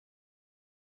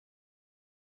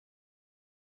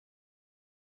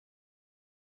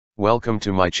Welcome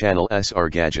to my channel SR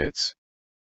Gadgets.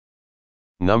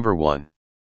 Number 1.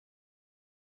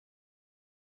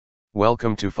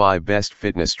 Welcome to 5 Best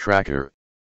Fitness Tracker.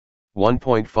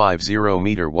 1.50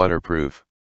 meter waterproof.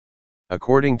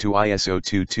 According to ISO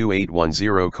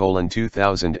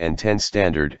 22810:2010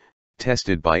 standard,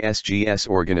 tested by SGS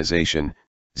organization,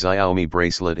 Xiaomi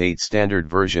Bracelet 8 standard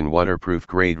version waterproof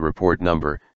grade report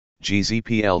number,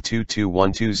 GZPL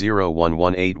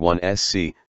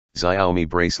 2212011811SC, Xiaomi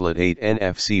Bracelet 8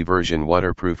 NFC version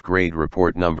waterproof grade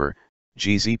report number,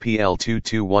 GZPL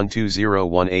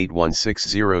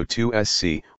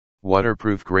 221201811602SC,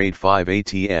 waterproof grade 5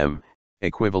 ATM,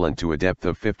 equivalent to a depth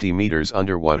of 50 meters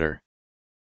underwater.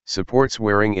 Supports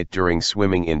wearing it during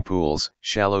swimming in pools,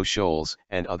 shallow shoals,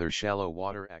 and other shallow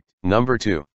water activities. Number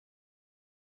 2.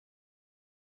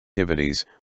 Activities,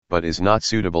 but is not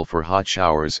suitable for hot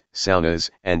showers, saunas,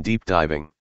 and deep diving.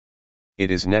 It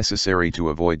is necessary to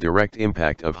avoid direct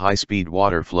impact of high-speed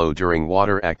water flow during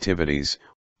water activities.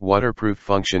 Waterproof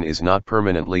function is not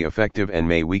permanently effective and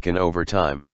may weaken over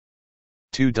time.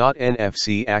 2.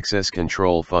 NFC access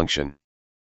control function.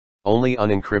 Only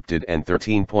unencrypted and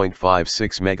 13.56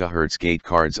 MHz gate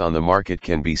cards on the market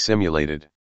can be simulated.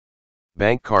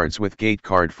 Bank cards with gate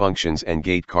card functions and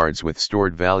gate cards with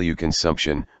stored value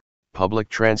consumption, public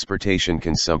transportation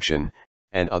consumption,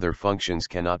 and other functions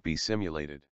cannot be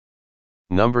simulated.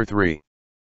 Number 3.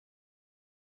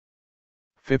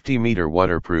 50 meter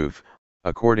waterproof.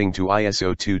 According to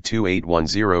ISO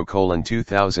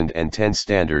 22810:2010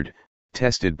 standard,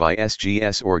 tested by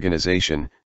SGS organization,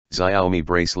 Xiaomi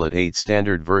Bracelet 8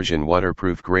 standard version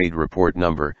waterproof grade report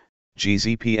number,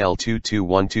 GZPL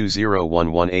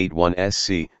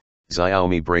 2212011811SC,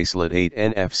 Xiaomi Bracelet 8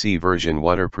 NFC version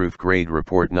waterproof grade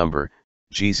report number,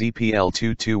 GZPL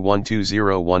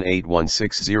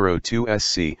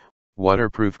 221201811602SC,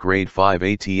 waterproof grade 5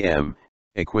 ATM,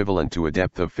 equivalent to a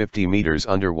depth of 50 meters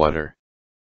underwater.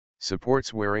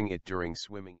 Supports wearing it during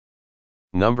swimming.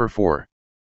 Number 4.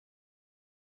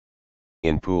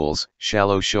 In pools,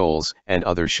 shallow shoals, and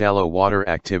other shallow water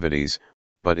activities,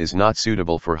 but is not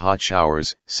suitable for hot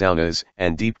showers, saunas,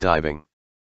 and deep diving.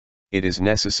 It is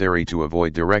necessary to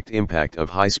avoid direct impact of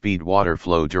high-speed water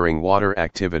flow during water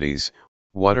activities.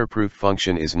 Waterproof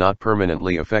function is not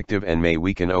permanently effective and may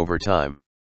weaken over time.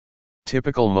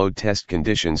 Typical mode test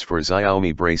conditions for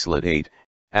Xiaomi Bracelet 8,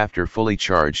 after fully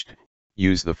charged,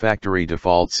 use the factory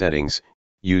default settings,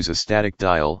 use a static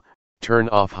dial, turn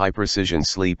off high-precision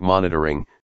sleep monitoring,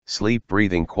 sleep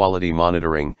breathing quality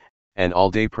monitoring, and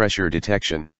all-day pressure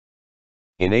detection.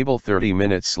 Enable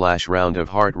 30-minute/round of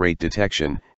heart rate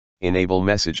detection, enable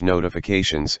message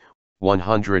notifications,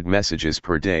 100 messages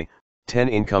per day, 10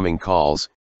 incoming calls,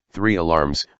 3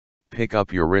 alarms, pick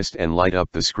up your wrist and light up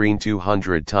the screen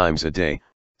 200 times a day,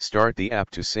 start the app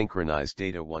to synchronize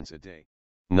data once a day.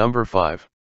 Number 5.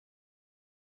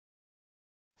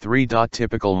 3.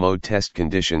 Typical mode test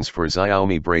conditions for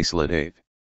Xiaomi Bracelet 8.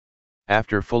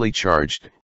 After fully charged,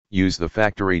 use the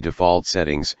factory default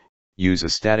settings, use a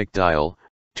static dial,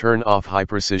 turn off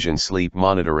high-precision sleep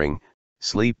monitoring,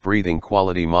 sleep breathing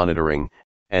quality monitoring,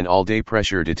 and all-day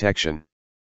pressure detection.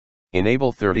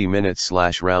 Enable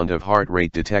 30-minute/round of heart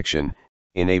rate detection,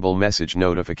 enable message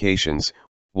notifications,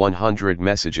 100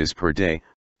 messages per day,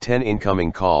 10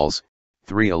 incoming calls,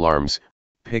 3 alarms,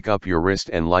 pick up your wrist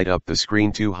and light up the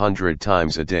screen 200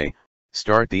 times a day,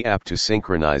 start the app to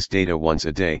synchronize data once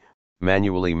a day,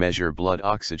 manually measure blood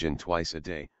oxygen twice a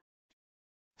day.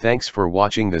 Thanks for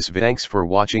watching this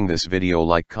video.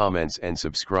 Like, comments and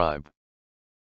subscribe.